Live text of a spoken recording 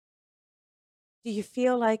Do you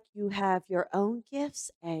feel like you have your own gifts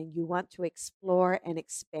and you want to explore and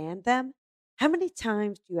expand them? How many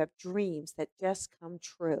times do you have dreams that just come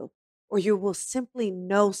true, or you will simply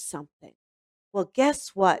know something? Well, guess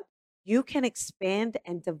what? You can expand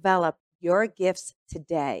and develop your gifts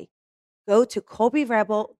today. Go to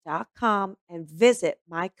colbyrebel.com and visit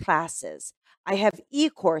my classes. I have e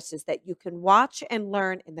courses that you can watch and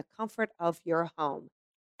learn in the comfort of your home.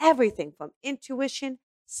 Everything from intuition,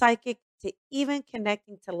 psychic, to even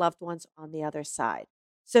connecting to loved ones on the other side.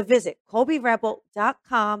 So visit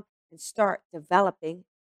colbyrebel.com and start developing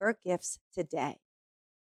your gifts today.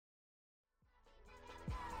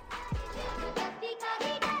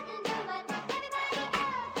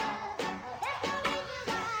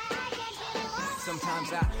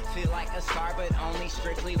 Sometimes I feel like a star, but only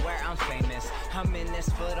strictly where I'm famous. I'm in this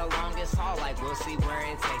for the longest haul, like we'll see where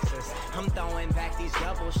it takes us. I'm throwing back these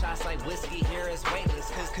double shots like whiskey here is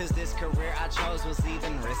weightless. Cause this career I chose was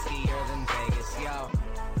even riskier than Vegas, yo.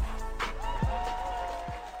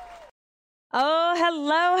 Oh,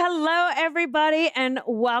 hello, everybody, and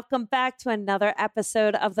welcome back to another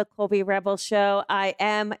episode of the Colby Rebel Show. I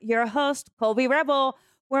am your host, Colby Rebel,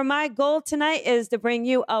 where my goal tonight is to bring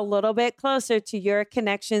you a little bit closer to your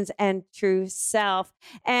connections and true self.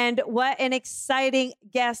 And what an exciting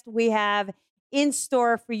guest we have in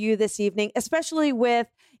store for you this evening, especially with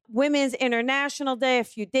Women's International Day a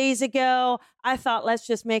few days ago. I thought let's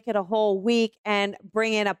just make it a whole week and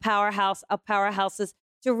bring in a powerhouse of powerhouses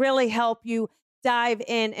to really help you dive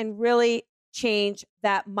in and really change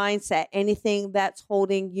that mindset, anything that's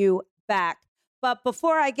holding you back. But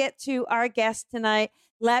before I get to our guest tonight,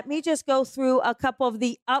 let me just go through a couple of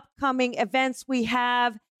the upcoming events we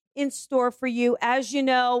have in store for you. As you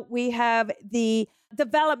know, we have the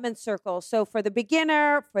development circle. So for the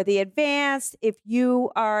beginner, for the advanced, if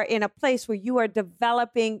you are in a place where you are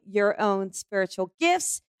developing your own spiritual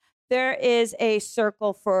gifts, there is a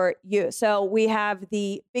circle for you. So we have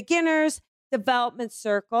the beginners development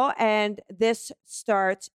circle, and this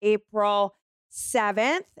starts April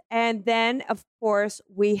 7th. And then, of course,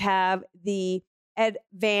 we have the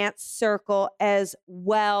advanced circle as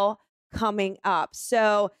well coming up.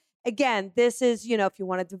 So again, this is, if you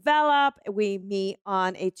want to develop, we meet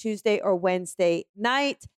on a Tuesday or Wednesday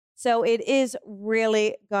night. So it is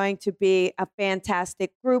really going to be a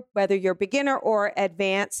fantastic group, whether you're beginner or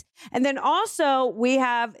advanced. And then also we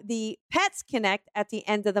have the Pets Connect at the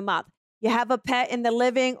end of the month. You have a pet in the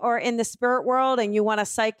living or in the spirit world and you want a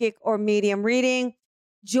psychic or medium reading,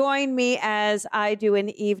 join me as I do an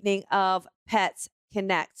evening of Pets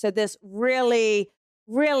Connect. So this really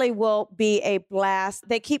will be a blast.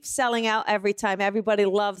 They keep selling out every time. Everybody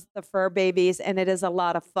loves the fur babies and it is a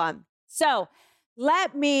lot of fun. So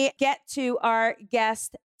let me get to our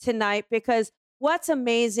guest tonight, because what's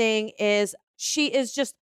amazing is she is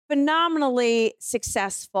just phenomenally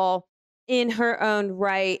successful in her own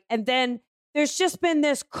right. And then there's just been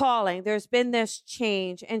this calling, there's been this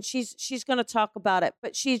change, and she's going to talk about it,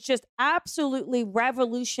 but she's just absolutely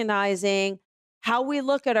revolutionizing how we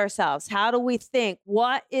look at ourselves. How do we think?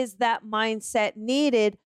 What is that mindset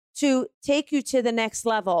needed to take you to the next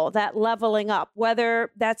level, that leveling up,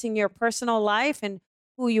 whether that's in your personal life and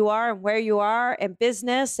who you are and where you are and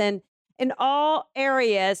business and in all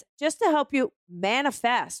areas, just to help you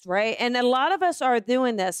manifest, right? And a lot of us are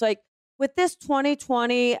doing this. Like with this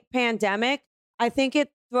 2020 pandemic, I think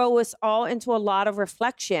it throws us all into a lot of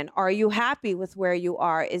reflection. Are you happy with where you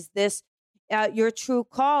are? Is this your true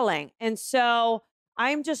calling? And so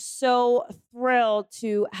I'm just so thrilled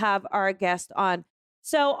to have our guest on.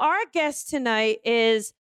 So our guest tonight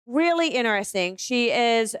is really interesting. She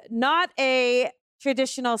is not a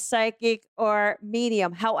traditional psychic or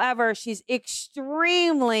medium. However, she's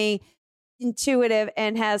extremely intuitive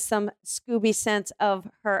and has some Scooby sense of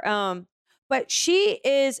her own. But she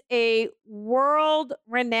is a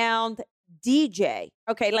world-renowned DJ.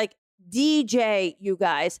 Okay, like DJ, you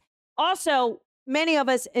guys. Also, many of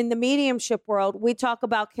us in the mediumship world, we talk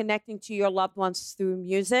about connecting to your loved ones through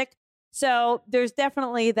music. So there's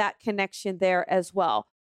definitely that connection there as well.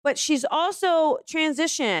 But she's also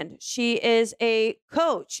transitioned. She is a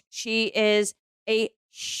coach. She is a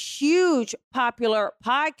huge popular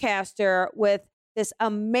podcaster with this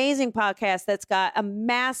amazing podcast that's got a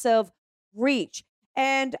massive reach.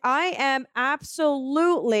 And I am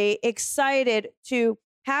absolutely excited to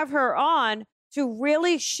have her on to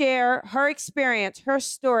really share her experience, her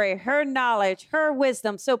story, her knowledge, her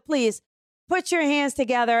wisdom. So please put your hands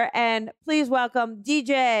together and please welcome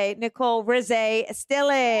DJ Nicole Rizze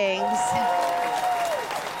Stillings.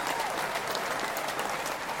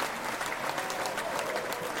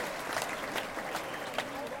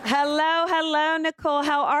 Hello, hello, Nicole.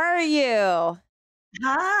 How are you?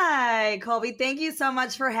 Hi, Colby. Thank you so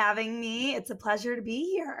much for having me. It's a pleasure to be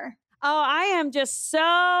here. Oh, I am just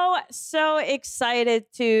so excited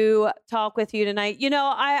to talk with you tonight.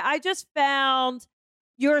 I just found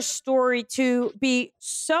your story to be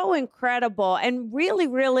so incredible and really,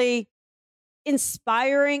 really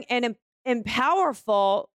inspiring and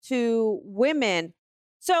powerful to women.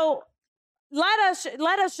 So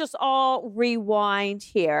let us just all rewind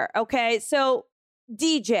here. Okay. So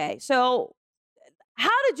DJ. So how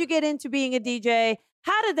did you get into being a DJ?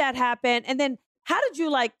 How did that happen? And then how did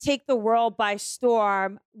you take the world by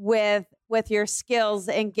storm with your skills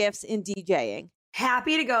and gifts in DJing?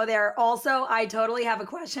 Happy to go there. Also, I totally have a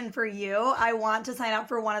question for you. I want to sign up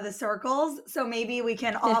for one of the circles. So maybe we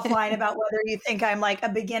can offline about whether you think I'm like a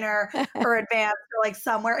beginner or advanced or like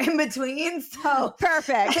somewhere in between. So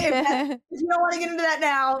perfect. If you don't want to get into that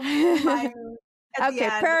now,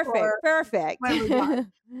 okay, perfect.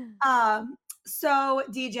 So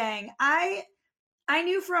DJing, I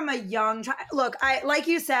knew from a young child. Look, like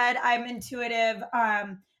you said, I'm intuitive.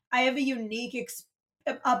 I have a unique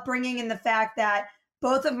upbringing in the fact that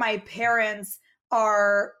both of my parents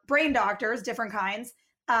are brain doctors, different kinds.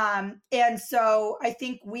 And so I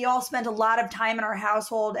think we all spent a lot of time in our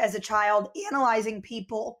household as a child analyzing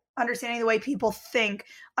people, understanding the way people think,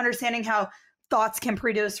 understanding how thoughts can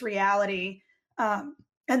produce reality. And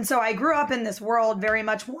so I grew up in this world very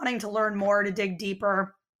much wanting to learn more, to dig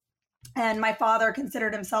deeper. And my father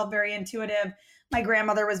considered himself very intuitive. My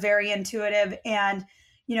grandmother was very intuitive. And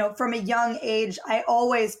from a young age, I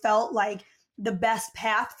always felt like the best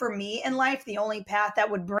path for me in life, the only path that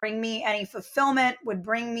would bring me any fulfillment, would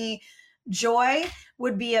bring me joy,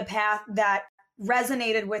 would be a path that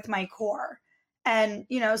resonated with my core. And,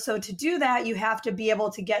 so to do that, you have to be able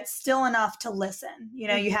to get still enough to listen.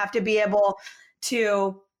 You have to be able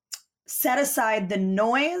to set aside the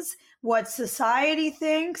noise, what society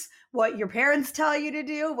thinks, what your parents tell you to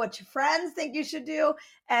do, what your friends think you should do,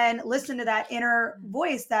 and listen to that inner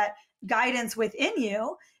voice, that guidance within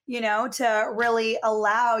you, to really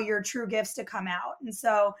allow your true gifts to come out. And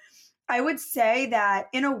so I would say that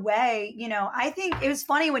in a way, I think it was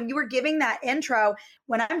funny when you were giving that intro.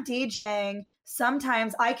 When I'm DJing,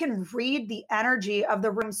 sometimes I can read the energy of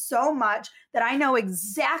the room so much that I know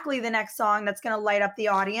exactly the next song that's going to light up the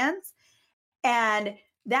audience. And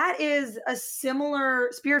that is a similar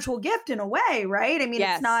spiritual gift in a way, right? I mean,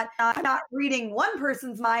 yes. It's not reading one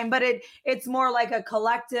person's mind, but it's more like a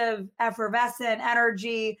collective effervescent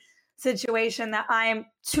energy situation that I'm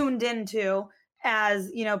tuned into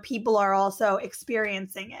as, people are also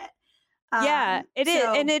experiencing it. Yeah, it is.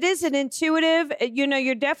 And it is an intuitive,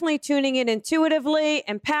 you're definitely tuning in intuitively,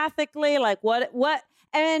 empathically, like what,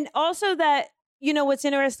 and also that, what's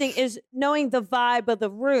interesting is knowing the vibe of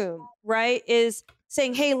the room, right? Is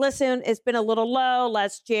saying, hey, listen, it's been a little low.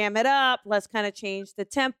 Let's jam it up. Let's kind of change the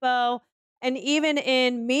tempo. And even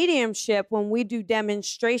in mediumship, when we do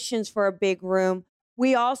demonstrations for a big room,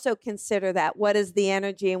 we also consider that. What is the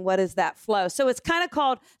energy and what is that flow? So it's kind of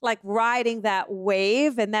called like riding that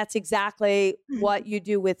wave. And that's exactly what you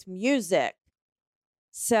do with music.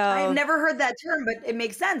 So I've never heard that term, but it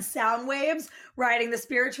makes sense. Sound waves, riding the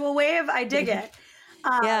spiritual wave. I dig it.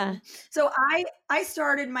 Yeah. So I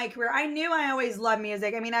started my career. I knew I always loved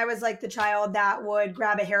music. I mean, I was like the child that would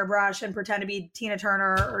grab a hairbrush and pretend to be Tina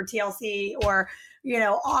Turner or TLC or,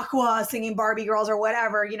 Aqua singing Barbie Girls or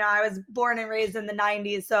whatever. I was born and raised in the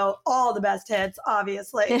 90s. So all the best hits,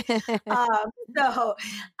 obviously. So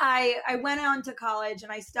I went on to college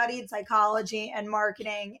and I studied psychology and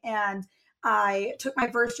marketing, and I took my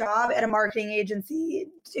first job at a marketing agency,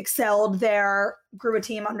 excelled there, grew a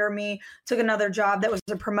team under me, took another job that was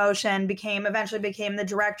a promotion, eventually became the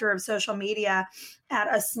director of social media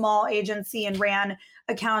at a small agency and ran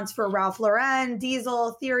accounts for Ralph Lauren,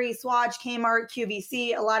 Diesel, Theory, Swatch, Kmart,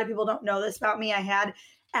 QVC. A lot of people don't know this about me. I had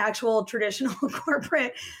actual traditional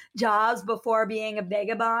corporate jobs before being a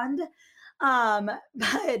vagabond. But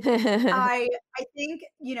I think,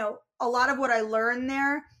 a lot of what I learned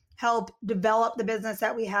there help develop the business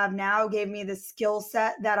that we have now, gave me the skill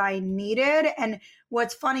set that I needed. And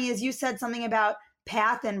what's funny is you said something about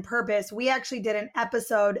path and purpose. We actually did an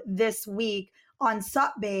episode this week on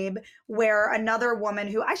Sup Babe, where another woman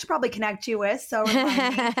who I should probably connect you with, so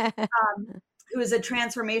remind me, who is a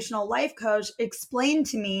transformational life coach, explained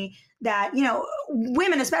to me that,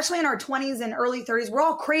 women, especially in our 20s and early 30s, we're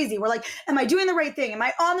all crazy. We're like, am I doing the right thing? Am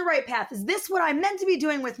I on the right path? Is this what I'm meant to be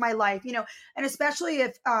doing with my life? And especially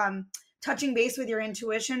if touching base with your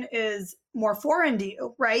intuition is more foreign to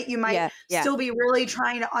you, right? You might Yeah. still be really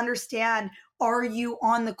trying to understand, are you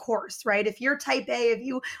on the course, right? If you're type A, if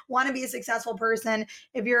you want to be a successful person,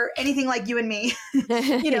 if you're anything like you and me,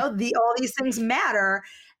 all these things matter.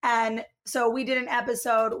 And so we did an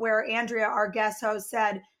episode where Andrea, our guest host,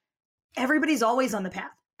 said, everybody's always on the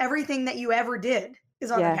path. Everything that you ever did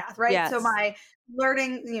is on the path, right? Yes. So my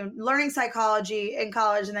learning psychology in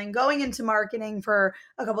college and then going into marketing for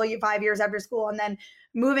a couple of 5 years after school and then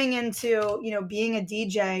moving into, being a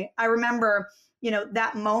DJ. I remember,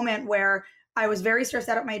 that moment where I was very stressed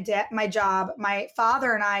out at my job. My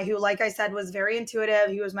father and I, who, like I said, was very intuitive.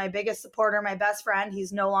 He was my biggest supporter, my best friend.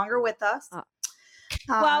 He's no longer with us.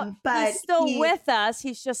 Well, but he's still with us.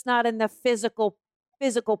 He's just not in the physical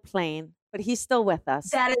plane, but he's still with us.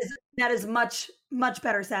 That is much, much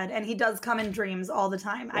better said. And he does come in dreams all the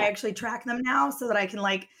time. I actually track them now so that I can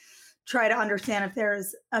try to understand if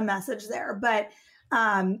there's a message there. But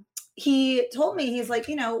he told me, he's like,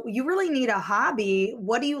 you really need a hobby.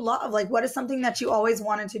 What do you love? What is something that you always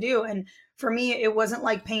wanted to do? And for me, it wasn't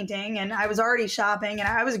like painting, and I was already shopping, and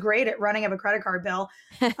I was great at running up a credit card bill.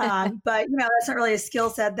 But that's not really a skill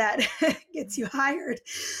set that gets you hired.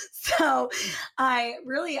 So I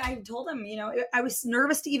told him, I was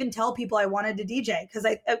nervous to even tell people I wanted to DJ because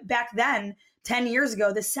back then, 10 years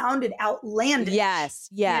ago, this sounded outlandish. Yes.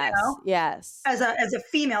 As a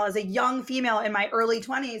female, as a young female in my early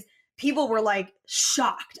 20s, people were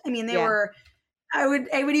shocked. I mean, they were. I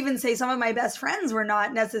would even say some of my best friends were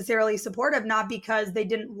not necessarily supportive, not because they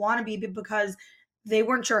didn't want to be, but because they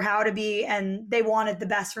weren't sure how to be, and they wanted the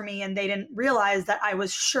best for me, and they didn't realize that I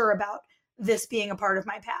was sure about this being a part of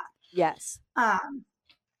my path. Yes.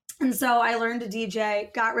 And so I learned to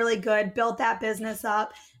DJ, got really good, built that business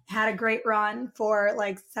up, had a great run for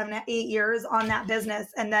 7 to 8 years on that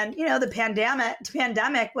business. And then, the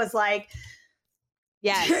pandemic was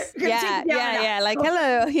yes. Yeah.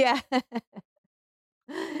 Hello. Yeah.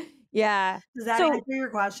 Yeah. Does that answer your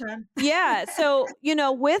question? Yeah. So,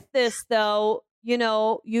 with this though,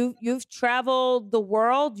 you've traveled the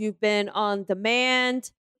world, you've been on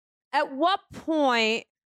demand. At what point,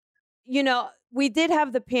 we did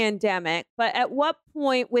have the pandemic, but at what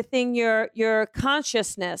point within your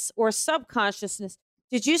consciousness or subconsciousness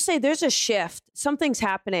did you say there's a shift? Something's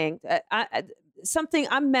happening.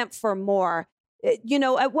 I'm meant for more.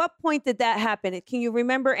 At what point did that happen? Can you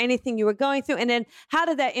remember anything you were going through? And then how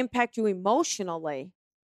did that impact you emotionally?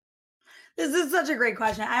 This is such a great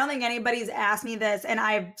question. I don't think anybody's asked me this. And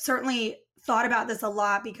I've certainly thought about this a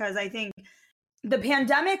lot because I think the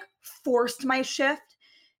pandemic forced my shift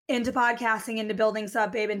into podcasting, into building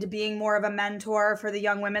Sub Babe, into being more of a mentor for the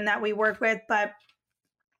young women that we work with. But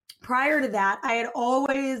prior to that, I had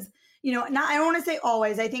always, I don't want to say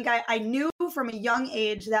always. I think I knew from a young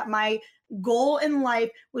age that my goal in life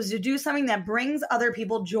was to do something that brings other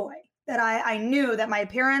people joy. That I knew that my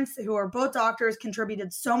parents, who are both doctors,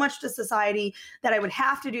 contributed so much to society that I would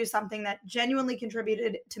have to do something that genuinely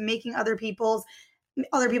contributed to making other people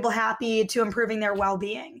happy, to improving their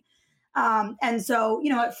well-being. And so,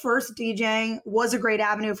 at first DJing was a great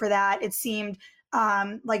avenue for that. It seemed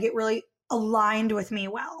like it really aligned with me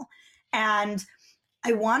well. And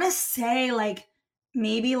I want to say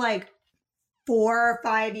maybe 4 or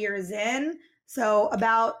 5 years in. So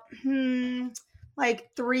about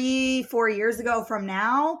 3-4 years ago from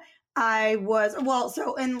now,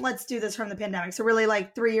 and let's do this from the pandemic. So really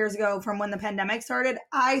 3 years ago from when the pandemic started,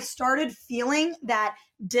 I started feeling that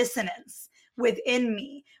dissonance within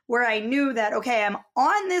me where I knew that, okay, I'm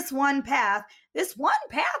on this one path. This one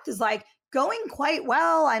path is going quite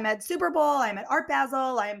well. I'm at Super Bowl. I'm at Art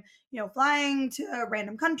Basel. I'm, flying to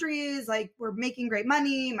random countries. We're making great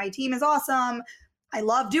money. My team is awesome. I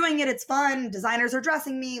love doing it. It's fun. Designers are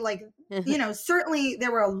dressing me. Certainly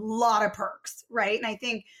there were a lot of perks, right? And I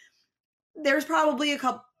think there's probably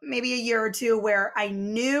maybe a year or two where I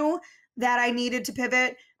knew that I needed to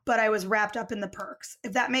pivot, but I was wrapped up in the perks,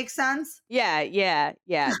 if that makes sense. Yeah.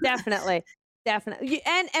 Definitely. Definitely.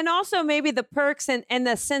 And also maybe the perks and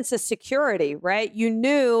the sense of security, right? You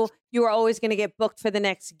knew you were always going to get booked for the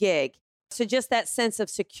next gig. So just that sense of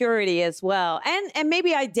security as well. And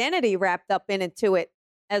maybe identity wrapped up into it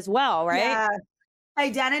as well, right? Yeah.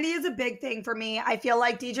 Identity is a big thing for me. I feel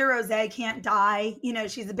like DJ Rose can't die.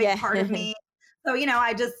 She's a big part of me. So,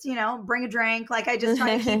 I just, bring a drink. I just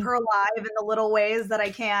try to keep her alive in the little ways that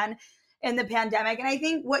I can in the pandemic. And I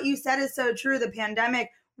think what you said is so true. The pandemic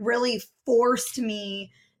really forced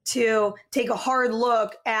me to take a hard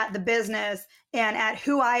look at the business and at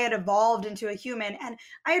who I had evolved into a human. And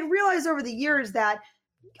I had realized over the years that,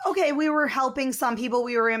 okay, we were helping some people,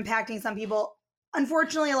 we were impacting some people.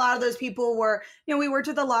 unfortunately, a lot of those people were, we worked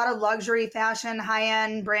with a lot of luxury, fashion,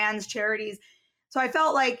 high-end brands, charities. So I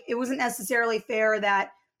felt like it wasn't necessarily fair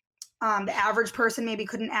that the average person maybe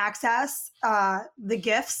couldn't access the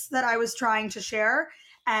gifts that I was trying to share.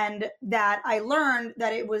 And that I learned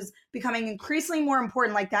that it was becoming increasingly more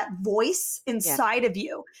important, like that voice inside of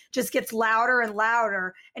you just gets louder and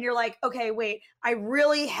louder. And you're like, okay, wait, I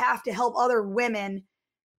really have to help other women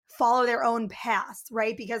follow their own paths,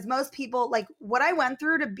 right? Because most people, like what I went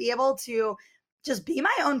through to be able to just be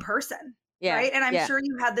my own person, right? And I'm sure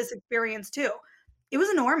you had this experience too. It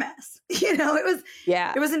was enormous. It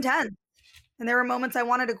was intense. And there were moments I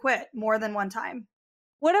wanted to quit more than one time.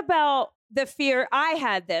 What about the fear? I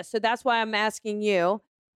had this, so that's why I'm asking you.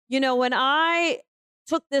 When I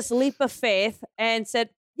took this leap of faith and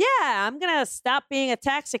said, yeah, I'm going to stop being a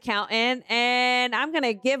tax accountant and I'm going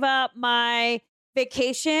to give up my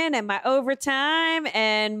vacation and my overtime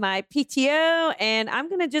and my PTO, and I'm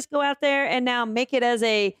going to just go out there and now make it as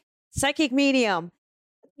a psychic medium.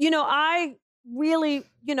 I really,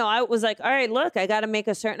 I was like, all right, look, I got to make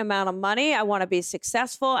a certain amount of money. I want to be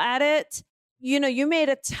successful at it. You made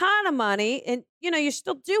a ton of money and, you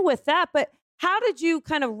still do with that. But how did you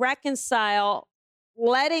kind of reconcile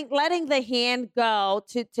letting the hand go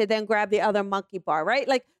to then grab the other monkey bar, right?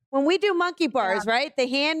 Like when we do monkey bars, right? The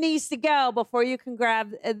hand needs to go before you can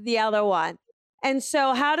grab the other one. And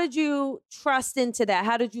so how did you trust into that?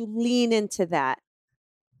 How did you lean into that?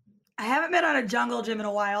 I haven't been on a jungle gym in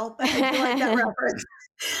a while, but I do like that reference.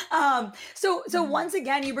 So once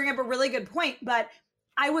again, you bring up a really good point, but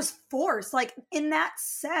I was forced, like in that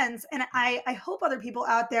sense. And I hope other people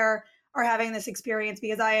out there are having this experience,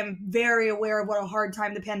 because I am very aware of what a hard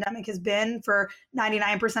time the pandemic has been for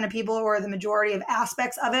 99% of people, or the majority of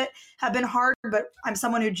aspects of it have been hard. But I'm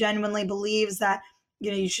someone who genuinely believes that,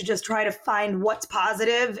 you should just try to find what's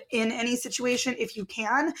positive in any situation if you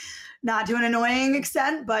can, not to an annoying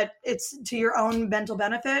extent, but it's to your own mental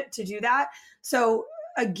benefit to do that. So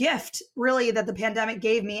a gift really that the pandemic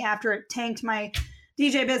gave me after it tanked my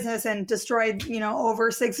DJ business and destroyed, over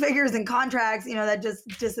 6 figures in contracts, that just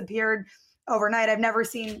disappeared overnight. I've never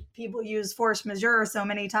seen people use force majeure so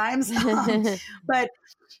many times. But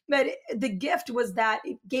the gift was that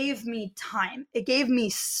it gave me time. It gave me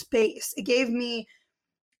space. It gave me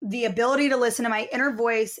the ability to listen to my inner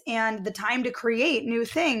voice and the time to create new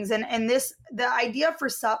things. And the idea for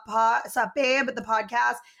Sup Babe, the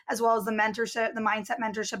podcast, as well as the mentorship, the mindset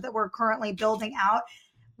mentorship that we're currently building out,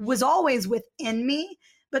 was always within me.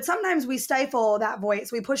 But sometimes we stifle that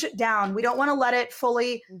voice. We push it down. We don't want to let it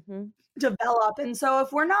fully develop. And so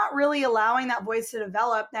if we're not really allowing that voice to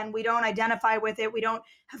develop, then we don't identify with it. We don't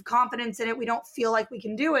have confidence in it. We don't feel like we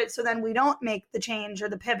can do it. So then we don't make the change or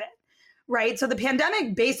the pivot. Right. So the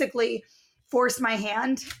pandemic basically forced my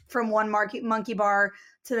hand from one monkey bar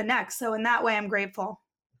to the next. So in that way, I'm grateful.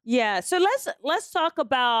 Yeah. So let's talk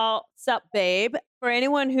about Sup Babe. For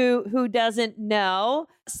anyone who doesn't know,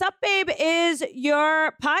 Sup Babe is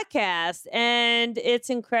your podcast and it's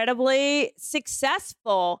incredibly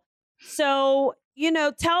successful. So,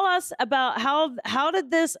 tell us about how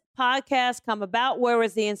did this podcast come about? Where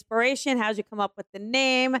was the inspiration? How'd you come up with the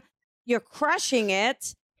name? You're crushing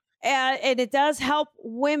it. And it does help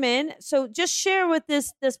women. So just share what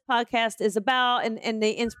this podcast is about and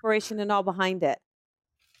the inspiration and all behind it.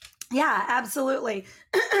 Yeah, absolutely.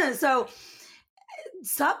 So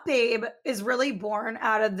Sup Babe is really born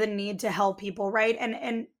out of the need to help people, right?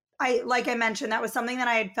 And like I mentioned, that was something that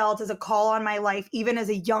I had felt as a call on my life, even as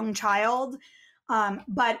a young child.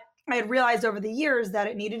 But I had realized over the years that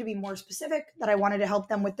it needed to be more specific, that I wanted to help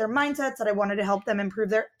them with their mindsets, that I wanted to help them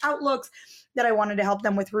improve their outlooks, that I wanted to help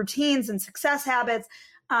them with routines and success habits.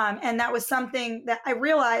 And that was something that I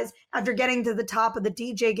realized after getting to the top of the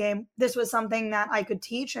DJ game, this was something that I could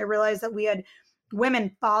teach. I realized that we had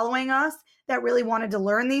women following us that really wanted to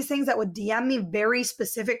learn these things, that would DM me very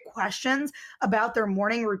specific questions about their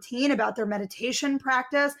morning routine, about their meditation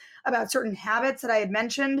practice, about certain habits that I had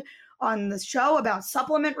mentioned on the show, about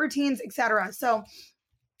supplement routines, etc. So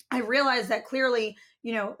I realized that clearly,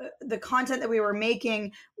 the content that we were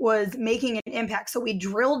making was making an impact. So we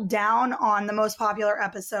drilled down on the most popular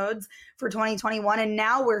episodes for 2021. And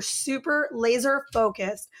now we're super laser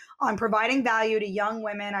focused on providing value to young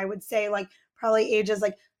women. I would say probably ages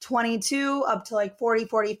 22 up to 40,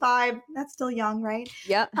 45. That's still young, right?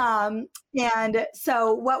 Yeah. And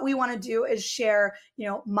so what we want to do is share,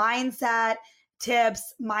 mindset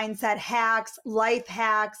tips, mindset hacks, life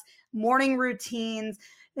hacks, morning routines.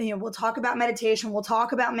 We'll talk about meditation. We'll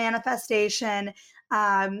talk about manifestation.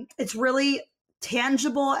 It's really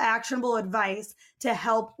tangible, actionable advice to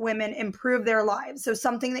help women improve their lives. So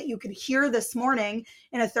something that you could hear this morning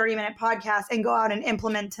in a 30-minute podcast and go out and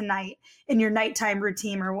implement tonight in your nighttime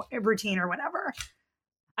routine or whatever.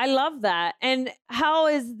 I love that. And how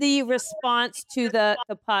is the response to the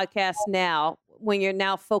podcast now when you're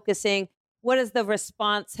now focusing? What has the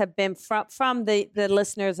response have been from the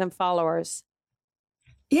listeners and followers?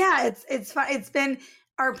 Yeah, it's fun. It's been,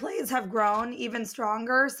 our plays have grown even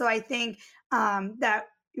stronger. So I think that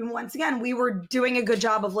once again, we were doing a good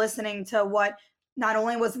job of listening to what not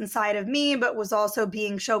only was inside of me, but was also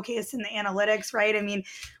being showcased in the analytics, right? I mean,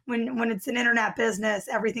 when it's an internet business,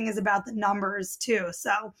 everything is about the numbers too.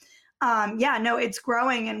 So it's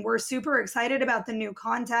growing and we're super excited about the new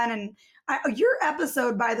content. And your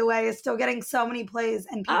episode, by the way, is still getting so many plays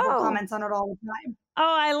and people comment on it all the time.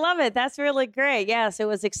 Oh, I love it. That's really great. Yes, it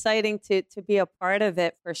was exciting to be a part of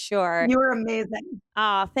it for sure. You were amazing.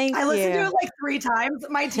 Oh, thank you. I listened to it like 3 times.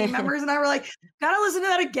 My team members and I were like, gotta listen to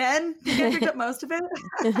that again. You picked up most of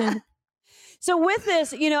it. So with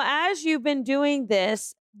this, as you've been doing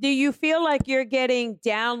this, do you feel like you're getting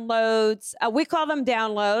downloads? We call them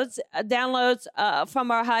downloads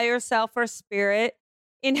from our higher self or spirit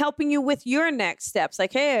in helping you with your next steps.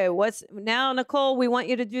 Like, hey, what's now, Nicole, we want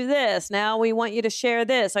you to do this. Now we want you to share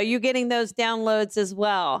this. Are you getting those downloads as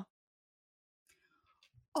well?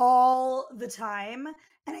 All the time.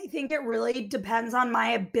 And I think it really depends on my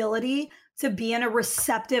ability to be in a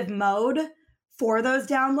receptive mode for those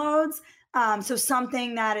downloads. So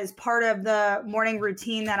something that is part of the morning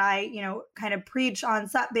routine that I, kind of preach on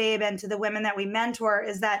Sup Babe and to the women that we mentor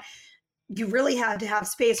is that you really have to have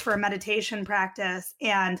space for a meditation practice.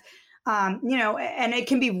 And, and it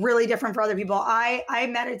can be really different for other people. I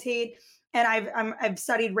meditate and I've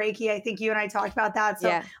studied Reiki. I think you and I talked about that. So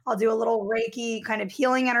yeah. I'll do a little Reiki kind of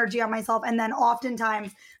healing energy on myself. And then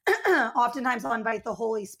oftentimes I'll invite the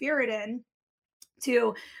Holy Spirit in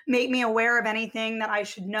to make me aware of anything that I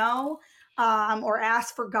should know. Or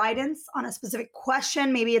ask for guidance on a specific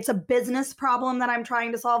question. Maybe it's a business problem that I'm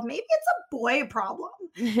trying to solve. Maybe it's a boy problem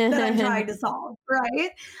that I'm trying to solve, right?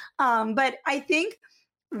 But I think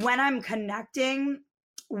when I'm connecting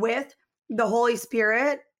with the Holy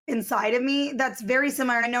Spirit inside of me, that's very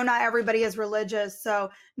similar. I know not everybody is religious, so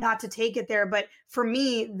not to take it there, but for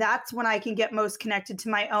me, that's when I can get most connected to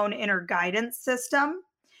my own inner guidance system.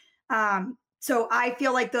 So I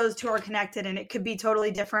feel like those two are connected, and it could be totally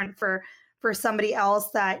different for somebody else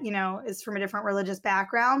that, is from a different religious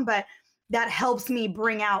background, but that helps me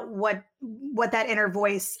bring out what that inner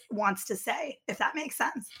voice wants to say, if that makes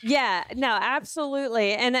sense. Yeah, no,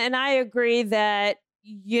 absolutely. And I agree that,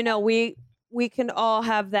 we can all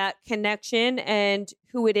have that connection, and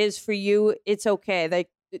who it is for you, it's okay. Like,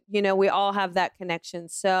 we all have that connection.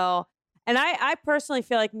 So, and I personally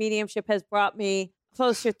feel like mediumship has brought me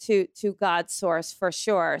closer to God's source for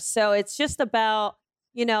sure. So it's just about,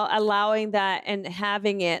 allowing that and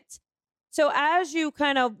having it. So as you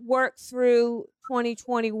kind of work through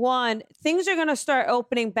 2021, things are going to start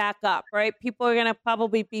opening back up, right? People are going to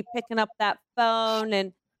probably be picking up that phone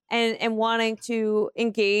and wanting to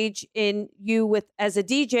engage in you as a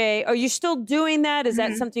DJ. Are you still doing that? Is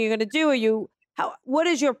that something you're going to do? What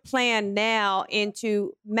is your plan now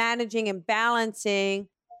into managing and balancing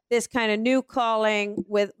this kind of new calling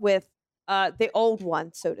with the old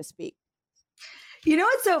one, so to speak?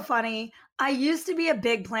 It's so funny. I used to be a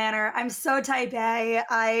big planner. I'm so type A.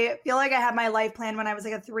 I feel like I had my life plan when I was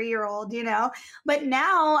like a 3-year-old, But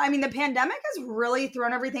now, the pandemic has really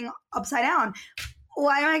thrown everything upside down.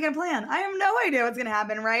 Why am I going to plan? I have no idea what's going to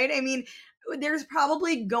happen, right? There's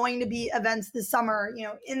probably going to be events this summer,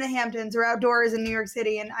 in the Hamptons or outdoors in New York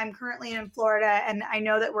City. And I'm currently in Florida, and I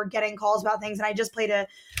know that we're getting calls about things. And I just played a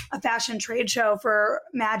fashion trade show for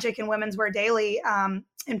Magic and Women's Wear Daily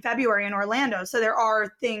in February in Orlando. So there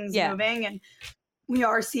are things moving, and we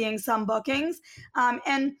are seeing some bookings.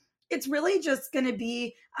 And it's really just going to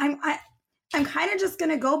be, I'm kind of just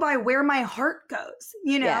going to go by where my heart goes,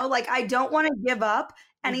 like I don't want to give up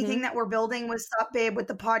anything that we're building with Sup Babe, with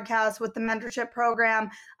the podcast, with the mentorship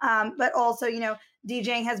program. But also,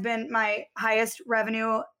 DJing has been my highest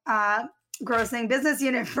revenue grossing business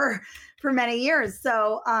unit for many years.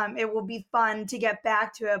 So it will be fun to get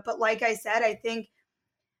back to it. But like I said,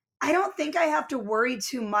 I don't think I have to worry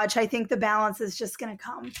too much. I think the balance is just going to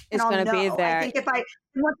come. It's going to be there. I think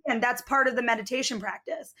and that's part of the meditation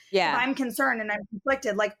practice. Yeah. If I'm concerned and I'm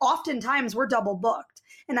conflicted, like oftentimes we're double booked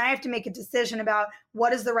and I have to make a decision about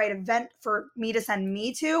what is the right event for me to send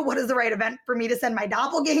me to, what is the right event for me to send my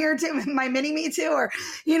doppelganger to, my mini me to, or,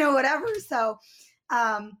 whatever. So,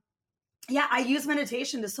 I use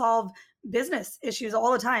meditation to solve business issues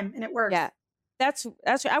all the time, and it works. Yeah. that's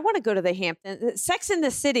I want to go to the Hamptons. Sex in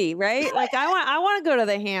the City, right? Like I want to go to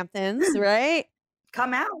the Hamptons, right?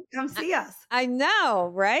 Come out, come see us. I know,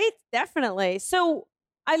 right? Definitely. So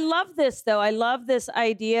I love this though. I love this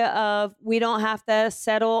idea of we don't have to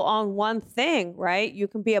settle on one thing, right? You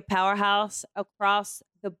can be a powerhouse across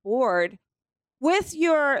the board. With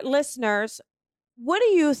your listeners, what do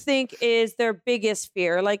you think is their biggest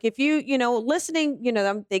fear? Like if listening,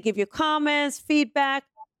 they give you comments, feedback,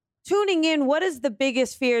 tuning in, what is the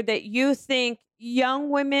biggest fear that you think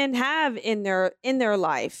young women have in their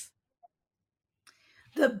life?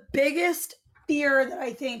 The biggest fear that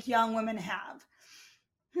I think young women have.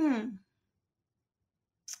 The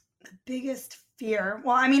biggest fear.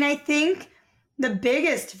 Well, I mean, I think the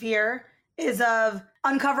biggest fear is of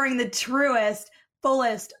uncovering the truest,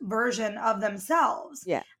 fullest version of themselves.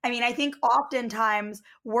 Yeah. I mean, I think oftentimes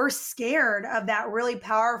we're scared of that really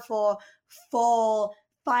powerful, full,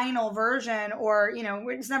 final version, or,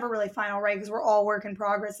 it's never really final, right? Because we're all work in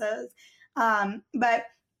progresses. But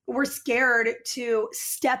we're scared to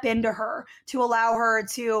step into her, to allow her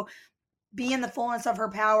to be in the fullness of her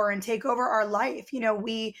power and take over our life.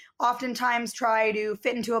 We oftentimes try to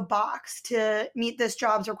fit into a box to meet this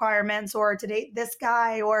job's requirements, or to date this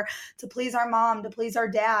guy, or to please our mom, to please our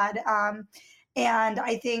dad. And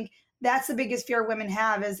I think that's the biggest fear women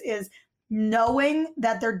have is knowing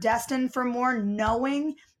that they're destined for more,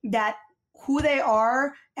 knowing that who they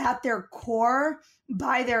are at their core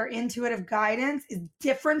by their intuitive guidance is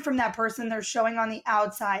different from that person they're showing on the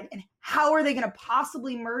outside. And how are they going to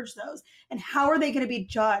possibly merge those? And how are they going to be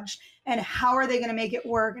judged? And how are they going to make it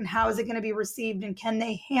work? And how is it going to be received? And can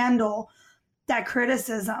they handle that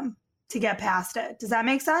criticism to get past it? Does that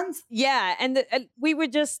make sense? Yeah. And we were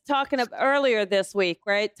just talking earlier this week,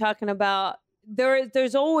 right? Talking about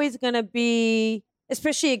there's always going to be,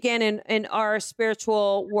 especially again in our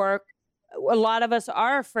spiritual work, a lot of us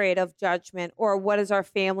are afraid of judgment, or what is our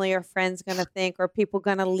family or friends going to think, or people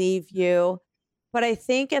going to leave you. But I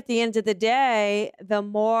think at the end of the day, the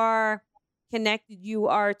more connected you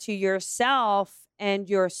are to yourself and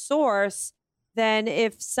your source, then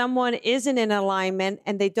if someone isn't in alignment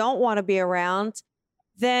and they don't want to be around,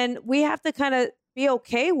 then we have to kind of be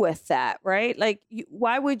okay with that, right? Like,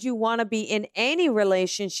 why would you want to be in any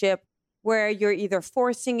relationship where you're either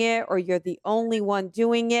forcing it or you're the only one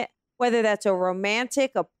doing it? Whether that's a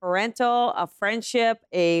romantic, a parental, a friendship,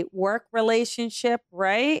 a work relationship,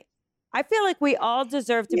 right? I feel like we all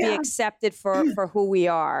deserve to be accepted for who we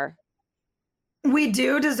are. We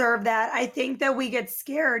do deserve that. I think that we get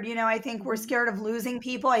scared. I think we're scared of losing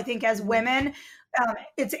people. I think as women,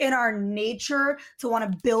 it's in our nature to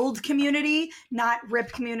want to build community, not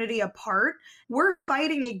rip community apart. We're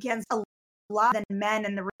fighting against a lot of men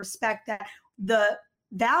in the respect that the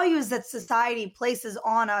values that society places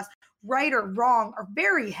on us, right or wrong, are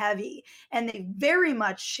very heavy, and they very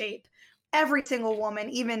much shape every single woman,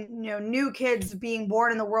 even new kids being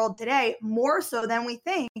born in the world today, more so than we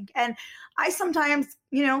think. And I sometimes,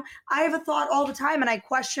 I have a thought all the time, and I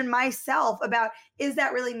question myself about, is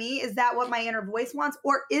that really me? Is that what my inner voice wants?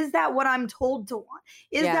 Or is that what I'm told to want?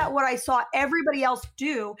 Is that what I saw everybody else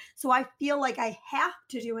do? So I feel like I have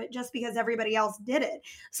to do it just because everybody else did it.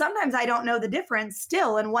 Sometimes I don't know the difference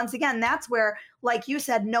still. And once again, that's where, like you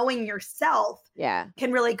said, knowing yourself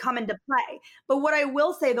can really come into play. But what I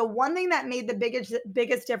will say, the one thing that made the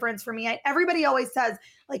biggest difference for me, everybody always says,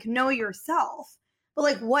 like, know yourself. But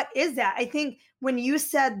like, what is that? I think when you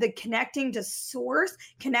said the connecting to source,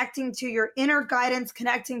 connecting to your inner guidance,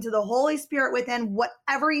 connecting to the Holy Spirit within,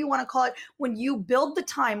 whatever you want to call it, when you build the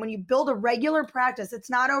time, when you build a regular practice, it's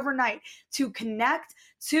not overnight, to connect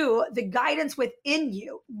to the guidance within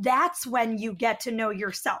you, that's when you get to know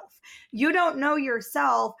yourself. You don't know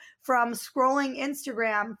yourself from scrolling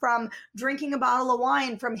Instagram, from drinking a bottle of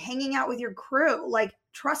wine, from hanging out with your crew. Like,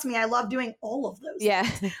 trust me, I love doing all of those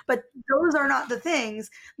things. But those are not the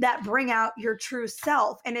things that bring out your true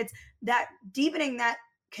self. And it's that deepening that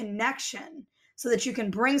connection so that you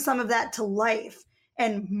can bring some of that to life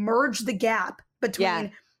and merge the gap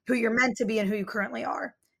between who you're meant to be and who you currently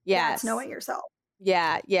are. That's knowing yourself.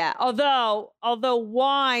 Yeah. Although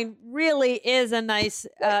wine really is a nice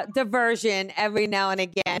diversion every now and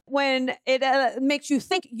again when it makes you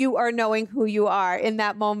think you are knowing who you are in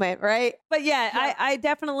that moment, right? But I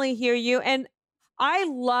definitely hear you. And I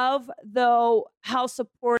love, though, how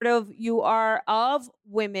supportive you are of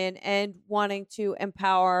women and wanting to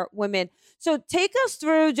empower women. So take us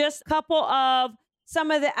through just a couple of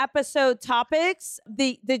some of the episode topics,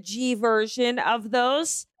 the G version of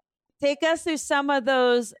those. Take us through some of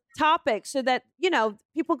those topics so that,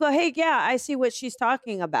 people go, hey, I see what she's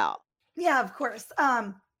talking about. Yeah, of course.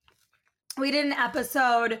 we did an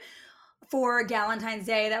episode for Galentine's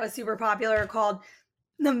Day that was super popular called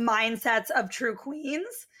The Mindsets of True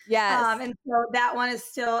Queens. Yes. And so that one is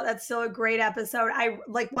that's still a great episode. I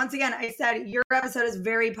like, once again, I said your episode is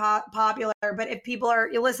very popular, but if people are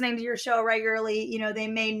listening to your show regularly, they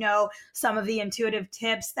may know some of the intuitive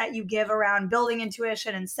tips that you give around building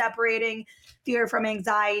intuition and separating fear from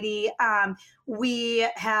anxiety. We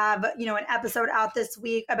have, an episode out this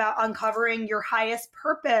week about uncovering your highest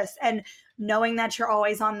purpose and knowing that you're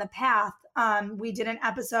always on the path. We did an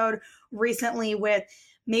episode recently with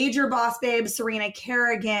major boss babe Serena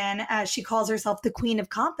Kerrigan, as she calls herself the Queen of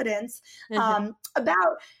Confidence,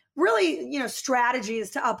 about really,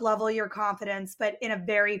 strategies to up-level your confidence, but in a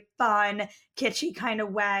very fun, kitschy kind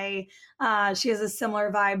of way. She has a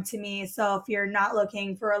similar vibe to me. So if you're not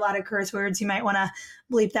looking for a lot of curse words, you might want to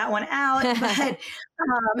bleep that one out.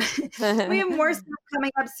 But we have more stuff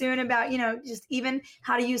coming up soon about, just even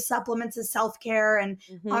how to use supplements as self-care. And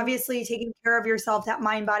obviously taking care of yourself, that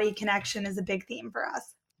mind-body connection is a big theme for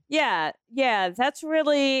us. Yeah. That's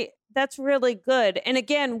really good. And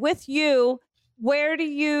again, with you, where do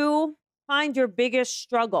you find your biggest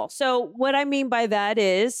struggle? So what I mean by that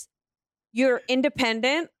is you're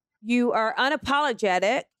independent, you are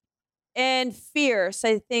unapologetic and fierce.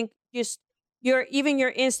 I think just your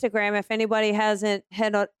Instagram, if anybody hasn't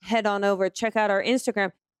head on over, check out our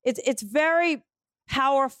Instagram. It's very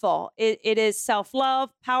powerful. It is self-love,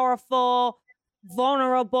 powerful,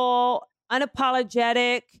 vulnerable,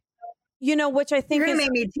 unapologetic, which I think You're gonna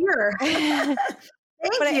make me tear.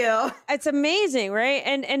 Thank you. It's amazing, right?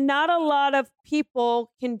 And not a lot of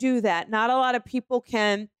people can do that. Not a lot of people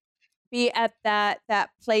can be at that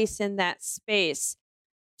place in that space.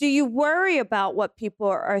 Do you worry about what people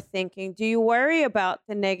are thinking? Do you worry about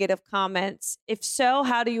the negative comments? If so,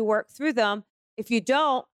 how do you work through them? If you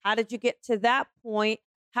don't, how did you get to that point?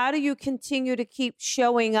 How do you continue to keep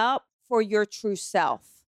showing up for your true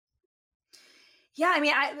self? Yeah, I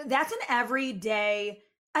mean, that's an everyday,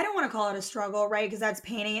 I don't want to call it a struggle, right? Because that's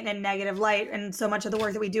painting it in a negative light. And so much of the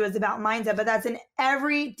work that we do is about mindset, but that's an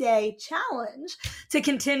everyday challenge to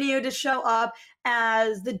continue to show up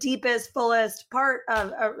as the deepest, fullest part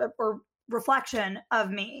of or reflection of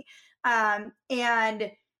me. And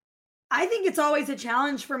I think it's always a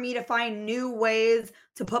challenge for me to find new ways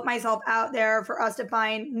to put myself out there, for us to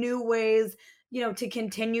find new ways, to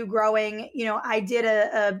continue growing. I did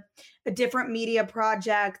a different media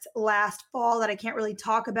project last fall that I can't really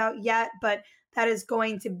talk about yet, but that is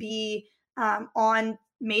going to be on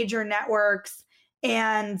major networks.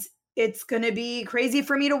 And it's going to be crazy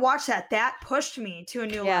for me to watch that. That pushed me to a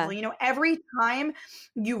new level. Every time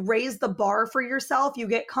you raise the bar for yourself, you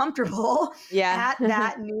get comfortable at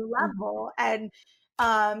that new level. And,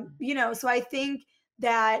 so I think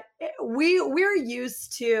that we're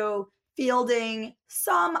used to fielding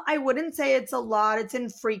some, I wouldn't say it's a lot, it's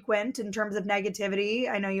infrequent in terms of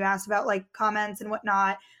negativity. I know you asked about like comments and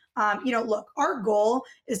whatnot. Look, our goal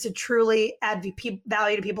is to truly add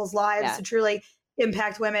value to people's lives, to truly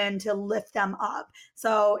impact women, to lift them up.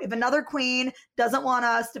 So if another queen doesn't want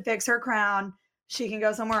us to fix her crown, she can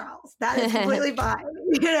go somewhere else. That is completely fine,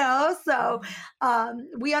 So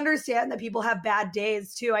we understand that people have bad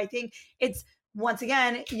days too. I think it's, once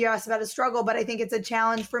again, you asked about a struggle, but I think it's a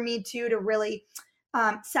challenge for me too, to really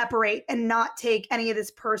separate and not take any of this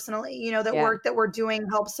personally. Work that we're doing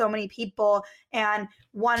helps so many people, and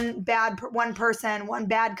one bad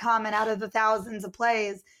comment out of the thousands of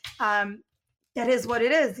plays, that is what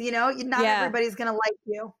it is. Not everybody's going to like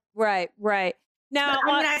you. Right. Now,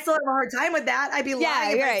 I still have a hard time with that. I'd be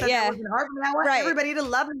lying if I said that wasn't hard for me. I want everybody to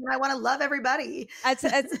love me, and I want to love everybody.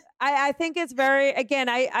 I think it's very, again,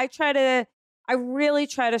 I really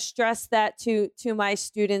try to stress that to my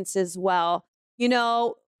students as well.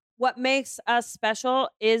 What makes us special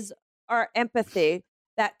is our empathy,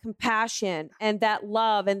 that compassion, and that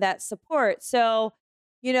love and that support. So,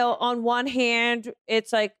 on one hand,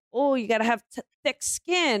 it's like, oh, you got to have thick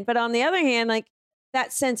skin. But on the other hand, like,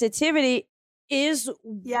 that sensitivity is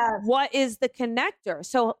what is the connector.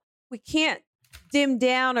 So we can't dim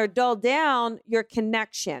down or dull down your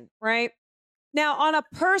connection, right? Now, on a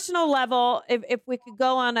personal level, if we could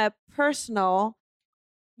go on a personal,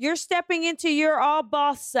 you're stepping into your all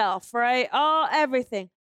boss self, right? All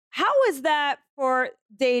everything. How is that for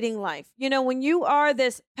dating life? When you are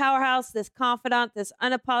this powerhouse, this confidant, this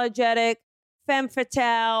unapologetic femme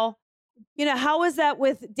fatale, how is that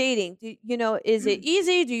with dating? Is it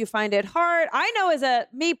easy? Do you find it hard? I know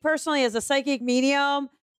me personally, as a psychic medium,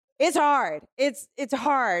 it's hard. It's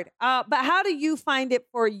hard. But how do you find it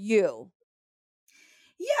for you?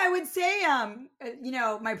 Yeah, I would say,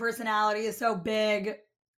 my personality is so big.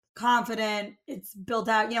 confident. It's built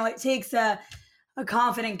out. It takes a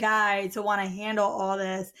confident guy to want to handle all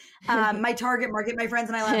this. My target market, my friends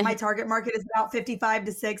and I laugh, my target market is about 55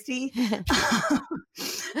 to 60. I'm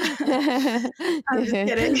just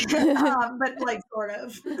kidding. But like sort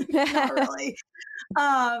of, not really.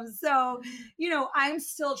 So, I'm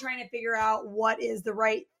still trying to figure out what is the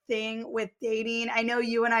right thing with dating. I know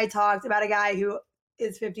you and I talked about a guy who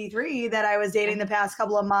is 53 that I was dating the past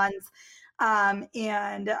couple of months.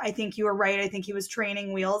 And I think you were right. I think he was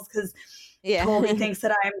training wheels because Colby thinks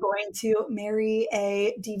that I'm going to marry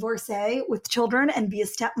a divorcee with children and be a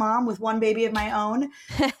stepmom with one baby of my own.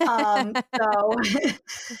 So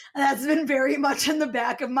that's been very much in the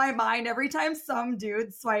back of my mind. Every time some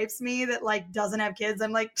dude swipes me that like doesn't have kids,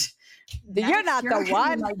 I'm like, you're not the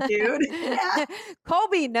one, dude. Yeah.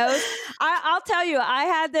 Colby knows. I'll tell you, I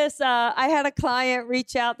had a client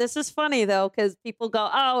reach out. This is funny though, because people go,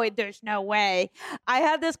 oh, there's no way. I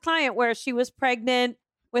had this client where she was pregnant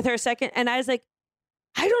with her second, and I was like,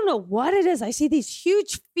 I don't know what it is. I see these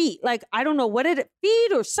huge feet. Like, I don't know what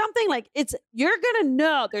feet or something. Like, you're going to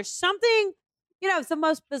know there's something, it's the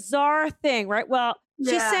most bizarre thing, right? Well,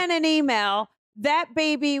 she sent an email. That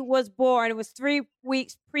baby was born. It was 3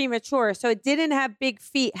 weeks premature, so it didn't have big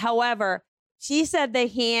feet. However, she said the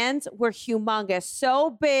hands were humongous, so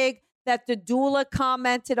big that the doula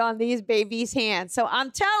commented on these babies' hands. So I'm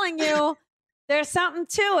telling you, there's something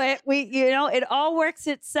to it. It all works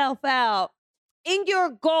itself out. In your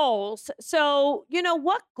goals, so,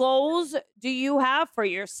 what goals do you have for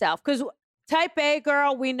yourself? Because type A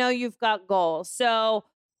girl, we know you've got goals. So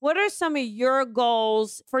what are some of your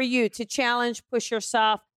goals for you to challenge, push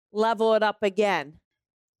yourself, level it up again?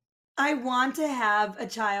 I want to have a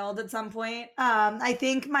child at some point. I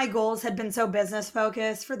think my goals had been so business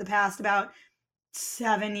focused for the past about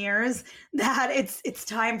 7 years that it's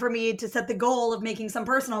time for me to set the goal of making some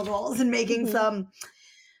personal goals and making some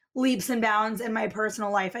leaps and bounds in my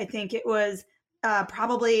personal life. I think it was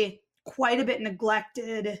probably quite a bit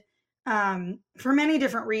neglected for many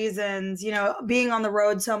different reasons. Being on the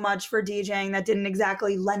road so much for DJing, that didn't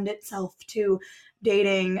exactly lend itself to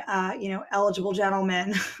dating eligible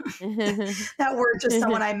gentlemen that were just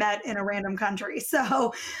someone I met in a random country.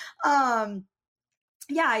 So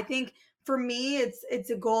I think for me, it's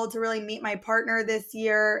a goal to really meet my partner this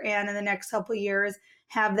year, and in the next couple of years,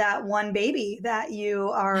 have that one baby that you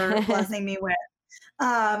are blessing me with.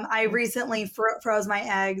 I recently froze my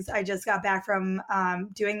eggs. I just got back from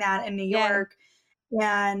doing that in New York.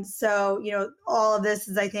 And so, all of this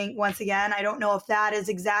is, I think, once again, I don't know if that is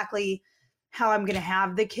exactly how I'm going to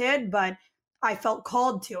have the kid, but I felt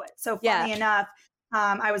called to it. So funny enough,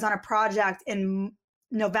 I was on a project in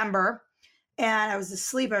November, and I was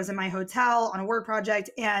asleep. I was in my hotel on a work project,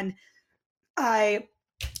 and I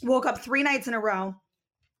woke up 3 nights in a row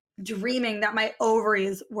dreaming that my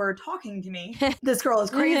ovaries were talking to me. This girl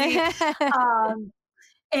is crazy.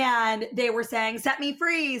 And they were saying, set me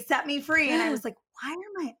free, set me free. And I was like, why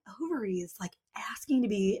are my ovaries like asking to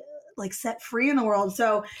be like set free in the world?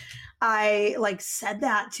 So I like said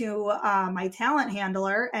that to my talent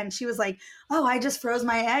handler, and she was like, oh, I just froze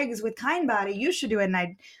my eggs with Kindbody. You should do it. And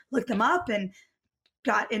I looked them up and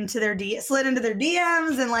got into slid into their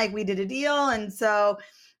DMs, and like we did a deal.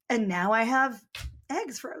 And now I have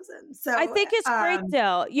eggs frozen. So I think it's great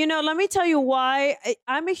though. Let me tell you why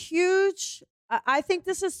I think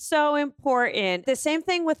this is so important. The same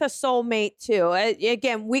thing with a soulmate too.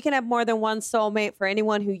 Again, we can have more than one soulmate, for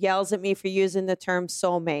anyone who yells at me for using the term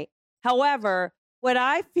soulmate. However, what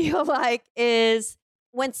I feel like is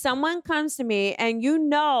when someone comes to me and you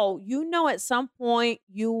know at some point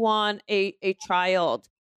you want a child.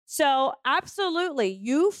 So absolutely,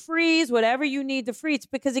 you freeze whatever you need to freeze,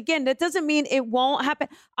 because again, that doesn't mean it won't happen.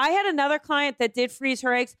 I had another client that did freeze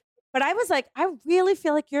her eggs, but I was like, I really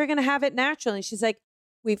feel like you're going to have it naturally. And she's like,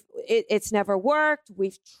 it's never worked.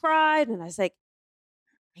 We've tried. And I was like,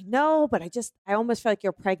 I know, but I almost feel like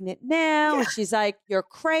you're pregnant now. Yeah. And she's like, you're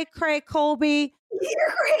cray, Colby.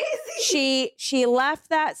 You're crazy. She left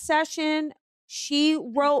that session. She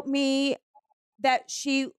wrote me that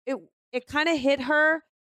it kind of hit her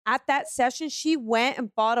at that session. She went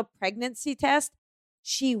and bought a pregnancy test.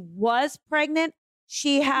 She was pregnant.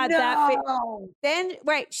 She had that. Then,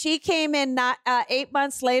 right. She came in 8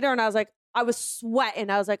 months later, and I was sweating.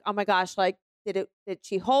 I was like, oh my gosh, like, did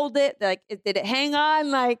she hold it? Like, did it hang on?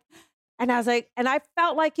 Like, and I was like, and I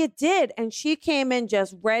felt like it did. And she came in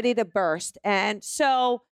just ready to burst. And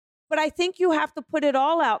so, but I think you have to put it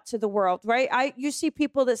all out to the world, right? You see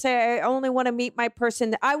people that say, I only want to meet my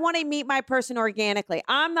person. I want to meet my person organically.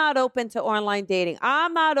 I'm not open to online dating.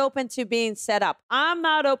 I'm not open to being set up. I'm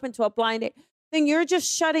not open to a blind date. then you're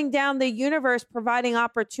just shutting down the universe providing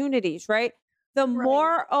opportunities, right? The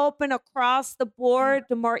more open across the board,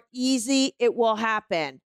 the more easy it will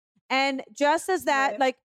happen. And just as that,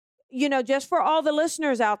 like, just for all the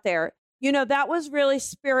listeners out there, that was really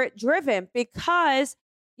spirit driven because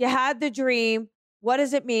you had the dream. What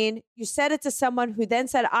does it mean? You said it to someone who then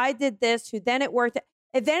said, I did this, who then it worked.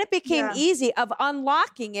 And then it became easy of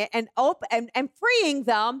unlocking it and and freeing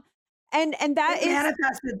them. And that it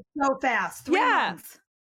manifested so fast. 3 months.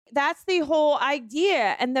 That's the whole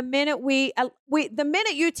idea. And the minute the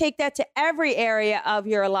minute you take that to every area of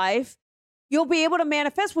your life, you'll be able to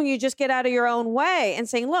manifest when you just get out of your own way and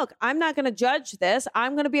saying, look, I'm not going to judge this.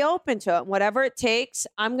 I'm going to be open to it. Whatever it takes,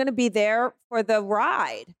 I'm going to be there for the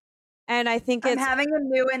ride. And I think I'm having a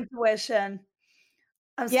new intuition.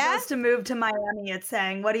 I'm supposed to move to Miami, it's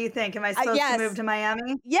saying. What do you think? Am I supposed to move to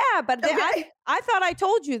Miami? Yeah, but I thought I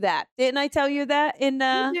told you that. Didn't I tell you that?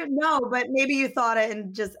 No, but maybe you thought it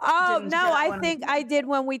and just Oh, no, I think I did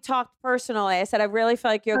when we talked personally. I said, I really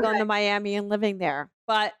feel like you're going to Miami and living there.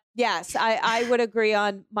 But yes, I would agree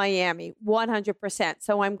on Miami 100%.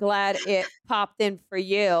 So I'm glad it popped in for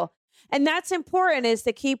you. And that's important, is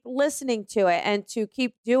to keep listening to it and to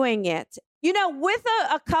keep doing it. With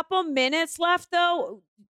a couple minutes left, though,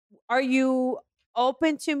 are you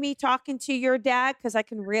open to me talking to your dad? Because I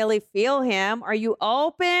can really feel him. Are you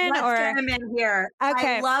open? Let's get him in here.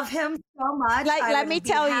 Okay. I love him so much. Let me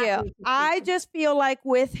tell you, I just feel like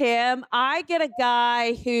with him, I get a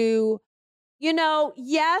guy who,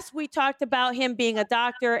 yes, we talked about him being a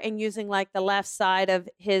doctor and using like the left side of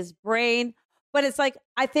his brain. But it's like,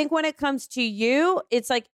 I think when it comes to you, it's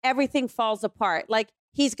like everything falls apart. Like,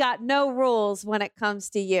 he's got no rules when it comes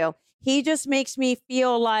to you. He just makes me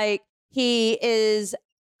feel like he is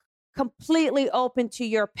completely open to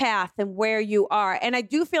your path and where you are. And I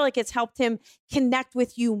do feel like it's helped him connect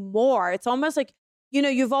with you more. It's almost like,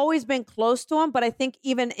 you've always been close to him, but I think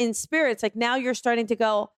even in spirit, it's like now you're starting to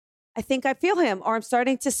go, I think I feel him, or I'm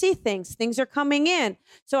starting to see things. Things are coming in.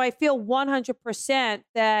 So I feel 100%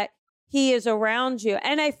 that he is around you.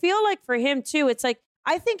 And I feel like for him too, it's like,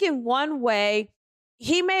 I think in one way,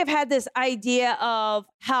 he may have had this idea of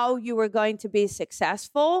how you were going to be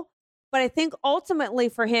successful. But I think ultimately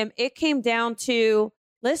for him, it came down to,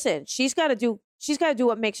 listen, she's got to do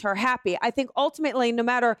what makes her happy. I think ultimately, no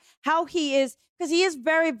matter how he is, because he is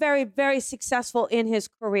very, very, very successful in his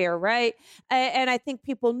career, right? And I think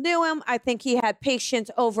people knew him. I think he had patients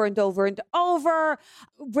over and over and over,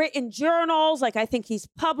 written journals. Like, I think he's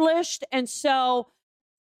published. And so,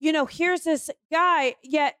 here's this guy,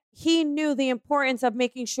 yet he knew the importance of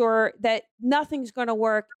making sure that nothing's going to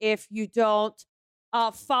work if you don't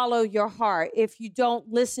follow your heart, if you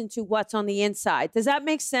don't listen to what's on the inside. Does that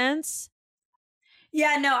make sense?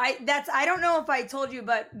 Yeah, no, I don't know if I told you,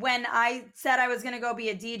 but when I said I was going to go be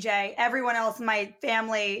a DJ, everyone else in my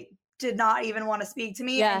family did not even want to speak to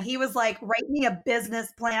me. Yeah. And he was like, write me a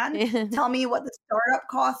business plan, tell me what the startup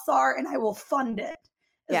costs are, and I will fund it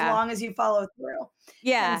as long as you follow through.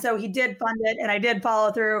 Yeah. And so he did fund it, and I did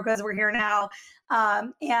follow through because we're here now.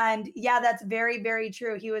 And yeah, that's very, very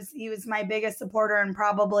true. He was my biggest supporter and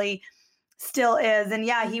probably still is. And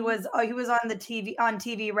yeah, he was on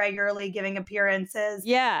TV regularly giving appearances.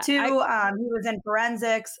 Yeah. He was in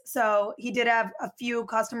forensics. So he did have a few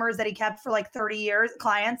customers that he kept for like 30 years,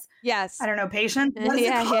 clients. Yes. I don't know, patients.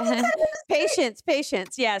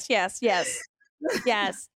 Patients. Yes. Yes.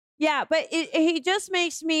 Yeah. But he just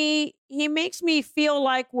makes me feel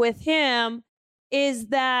like with him is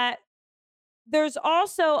that there's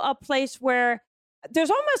also a place where there's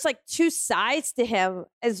almost like two sides to him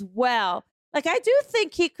as well. Like, I do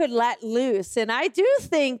think he could let loose. And I do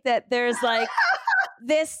think that there's like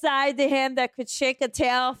this side to him that could shake a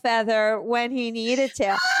tail feather when he needed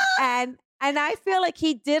to. And I feel like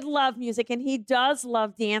he did love music and he does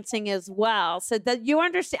love dancing as well. So that you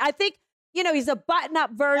understand, I think, he's a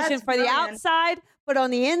button-up version. That's for brilliant. The outside, but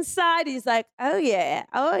on the inside, he's like, oh yeah.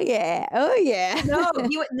 No,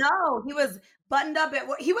 he was buttoned up at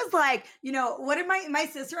what he was like, what did my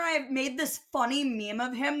sister and I have made this funny meme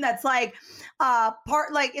of him that's like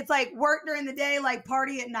it's like work during the day, like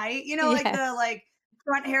party at night, like the like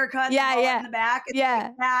front haircut in the back. And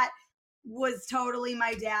like that was totally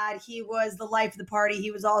my dad. He was the life of the party.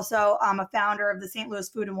 He was also a founder of the St. Louis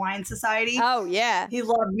Food and Wine Society. Oh yeah. He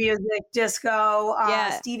loved music, disco,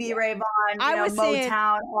 Stevie Ray Vaughan,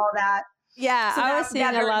 Motown, all that. Yeah, so I was seeing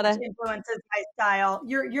a lot of influences my style.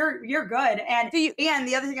 You're good. And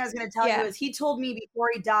the other thing I was going to tell you is he told me before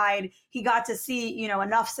he died, he got to see,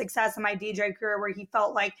 enough success in my DJ career where he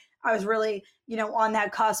felt like I was really, on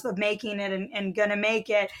that cusp of making it and going to make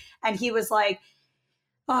it. And he was like,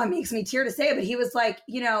 Oh, it makes me tear to say it, but he was like,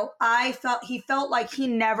 he felt like he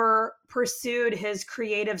never pursued his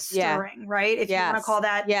creative stirring, right? If you want to call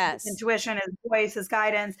that his intuition, his voice, his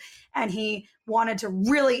guidance. And he wanted to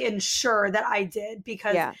really ensure that I did,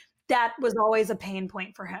 because that was always a pain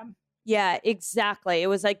point for him. Yeah, exactly. It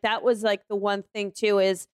was like, that was like the one thing too,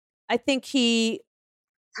 is I think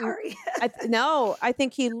Sorry. I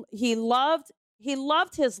think he loved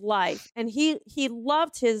his life, and he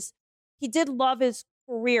did love his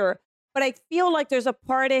career, but I feel like there's a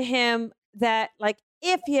part of him that, like,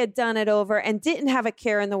 if he had done it over and didn't have a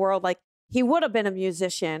care in the world, like, he would have been a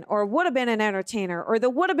musician or would have been an entertainer, or there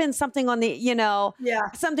would have been something on the,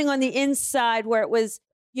 something on the inside where it was,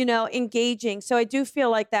 engaging. So I do feel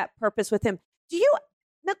like that purpose with him.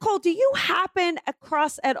 Nicole, do you happen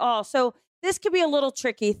across at all? So this could be a little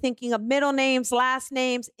tricky, thinking of middle names, last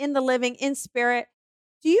names, in the living, in spirit.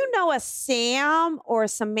 Do you know a Sam or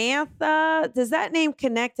Samantha? Does that name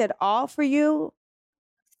connect at all for you?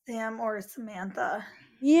 Sam or Samantha?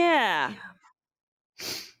 Yeah.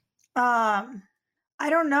 I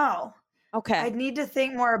don't know. Okay. I'd need to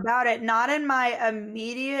think more about it. Not in my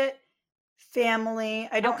immediate family.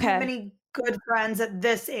 I don't have any good friends at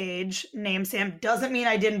this age named Sam. Doesn't mean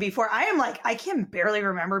I didn't before. I can barely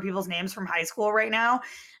remember people's names from high school right now.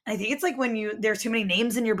 I think it's like when there's too many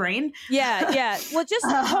names in your brain. Yeah. Well, just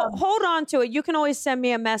hold on to it. You can always send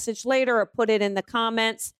me a message later or put it in the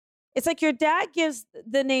comments. It's like your dad gives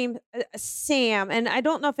the name Sam, and I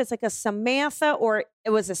don't know if it's like a Samantha or it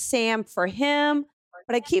was a Sam for him,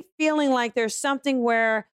 but I keep feeling like there's something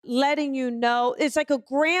where letting you know, it's like a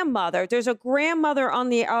grandmother. There's a grandmother on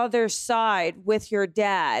the other side with your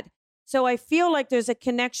dad. So I feel like there's a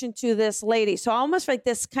connection to this lady. So almost like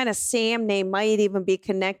this kind of Sam name might even be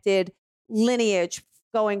connected lineage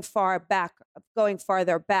going farther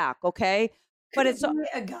back. Okay. But it's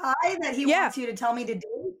a guy that he wants you to tell me to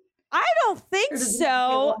do. I don't think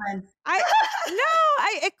so.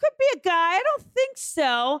 It could be a guy. I don't think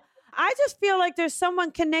so. I just feel like there's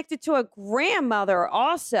someone connected to a grandmother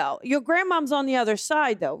also. Your grandmom's on the other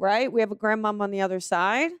side though, right? We have a grandmom on the other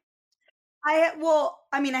side. I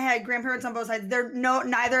had grandparents on both sides.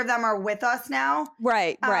 Neither of them are with us now.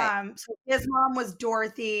 Right. So his mom was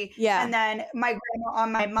Dorothy. Yeah. And then my grandma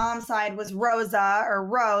on my mom's side was Rosa or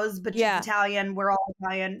Rose, but she's Italian. We're all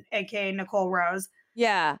Italian, aka Nicole Rose.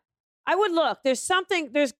 Yeah. I would look. There's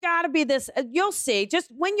got to be this. You'll see. Just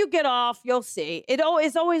when you get off, you'll see. It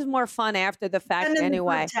is always more fun after the fact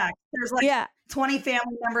anyway. There's like 20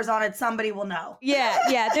 family members on it. Somebody will know.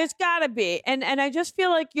 Yeah. There's got to be. And I just feel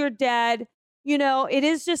like your dad, it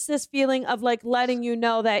is just this feeling of like letting you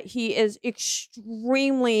know that he is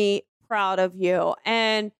extremely proud of you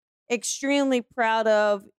and extremely proud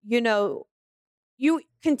of, you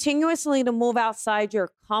continuously to move outside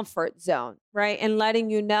your comfort zone, right? And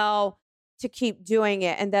letting you know to keep doing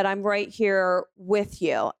it and that I'm right here with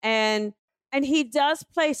you. And he does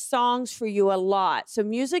play songs for you a lot. So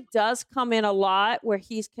music does come in a lot where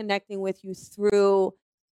he's connecting with you through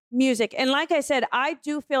music. And like I said, I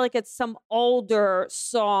do feel like it's some older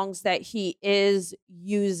songs that he is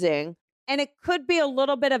using. And it could be a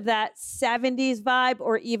little bit of that 70s vibe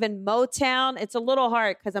or even Motown. It's a little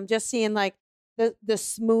hard because I'm just seeing like the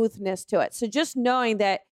smoothness to it. So just knowing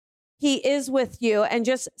that he is with you and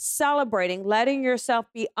just celebrating, letting yourself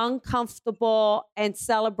be uncomfortable and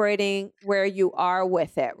celebrating where you are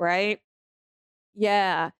with it, right?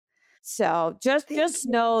 Yeah. So just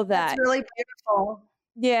know that. That's really beautiful.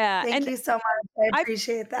 Yeah. Thank you so much. I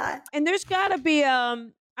appreciate that. And there's got to be, I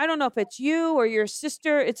don't know if it's you or your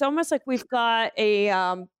sister. It's almost like we've got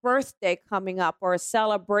a birthday coming up or a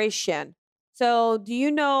celebration. So do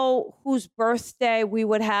you know whose birthday we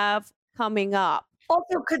would have coming up?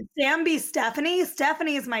 Also, could Sam be Stephanie?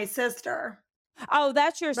 Stephanie is my sister. Oh,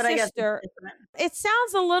 that's your sister. It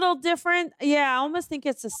sounds a little different. Yeah, I almost think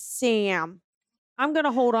it's a Sam. I'm going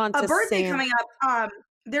to hold on to a birthday Sam. coming up.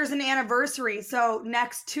 There's an anniversary. So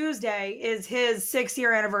next Tuesday is his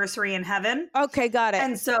 6-year anniversary in heaven. Okay, got it.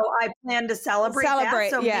 And so I plan to celebrate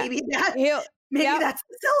that. So maybe that's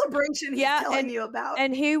the celebration he's telling you about.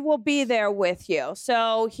 And he will be there with you.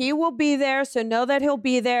 So he will be there. So know that he'll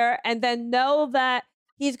be there. And then know that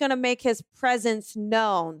he's going to make his presence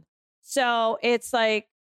known. So it's like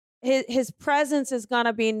his presence is going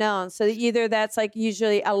to be known. So either that's like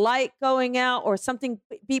usually a light going out or something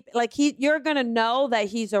like you're going to know that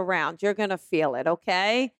he's around. You're going to feel it.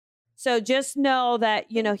 Okay. So just know that,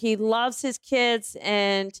 he loves his kids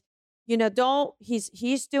and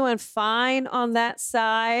he's doing fine on that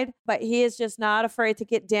side, but he is just not afraid to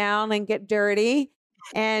get down and get dirty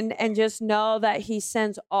and just know that he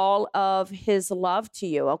sends all of his love to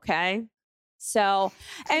you. Okay. So,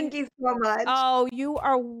 and Thank you so much. oh, you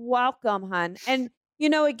are welcome, hon. And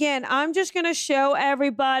again, I'm just going to show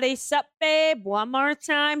everybody, sup, babe, one more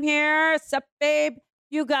time here. Sup, babe.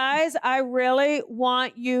 You guys, I really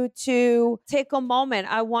want you to take a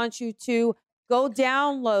moment. I want you to go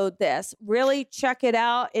download this, really check it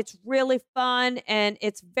out. It's really fun and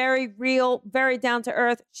it's very real, very down to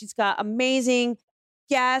earth. She's got amazing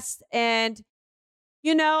guests. And,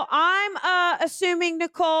 I'm assuming,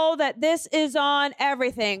 Nicole, that this is on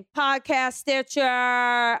everything: podcast, Stitcher,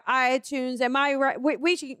 iTunes. Am I right?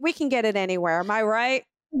 We can get it anywhere. Am I right?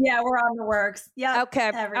 Yeah, we're on the works. Yeah. Okay.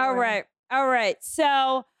 Everywhere. All right. All right.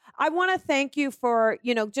 So I want to thank you for,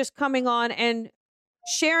 just coming on and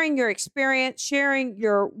sharing your experience, sharing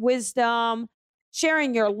your wisdom,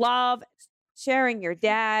 sharing your love, sharing your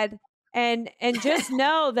dad, and just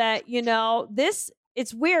know that,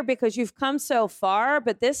 it's weird because you've come so far,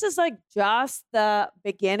 but this is like just the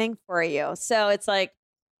beginning for you. So it's like,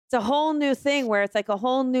 it's a whole new thing where it's like a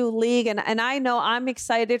whole new league. And I know I'm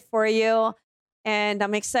excited for you. And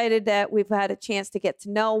I'm excited that we've had a chance to get to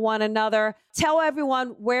know one another. Tell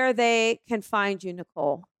everyone where they can find you,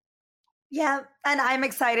 Nicole. Yeah, and I'm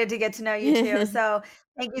excited to get to know you too. So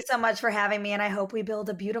thank you so much for having me. And I hope we build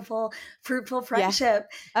a beautiful, fruitful friendship.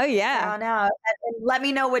 Oh, yeah. On out. And let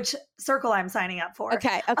me know which circle I'm signing up for.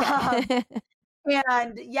 Okay.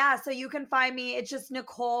 And yeah, so you can find me. It's just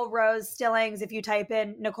Nicole Rose Stillings. If you type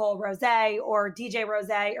in Nicole Rose or DJ Rose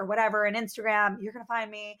or whatever in Instagram, you're going to find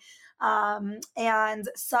me. And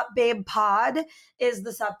Sup Babe Pod is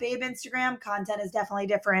the Sup Babe Instagram. Content is definitely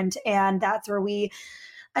different. And that's where we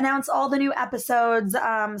announce all the new episodes.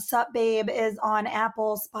 Sup Babe is on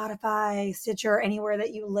Apple, Spotify, Stitcher, anywhere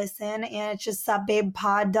that you listen. And it's just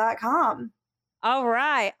supbabepod.com. All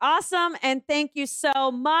right. Awesome. And thank you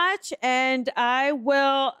so much. And I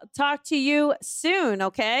will talk to you soon.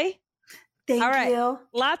 Okay. Thank you.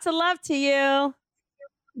 Lots of love to you.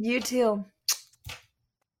 You too.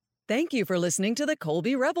 Thank you for listening to The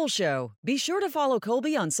Colby Rebel Show. Be sure to follow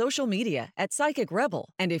Colby on social media at Psychic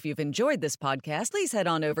Rebel. And if you've enjoyed this podcast, please head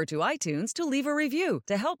on over to iTunes to leave a review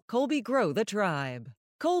to help Colby grow the tribe.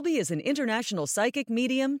 Colby is an international psychic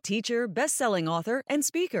medium, teacher, best-selling author, and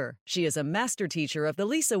speaker. She is a master teacher of the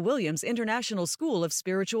Lisa Williams International School of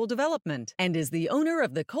Spiritual Development and is the owner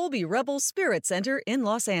of the Colby Rebel Spirit Center in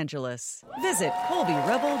Los Angeles. Visit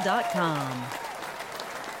ColbyRebel.com.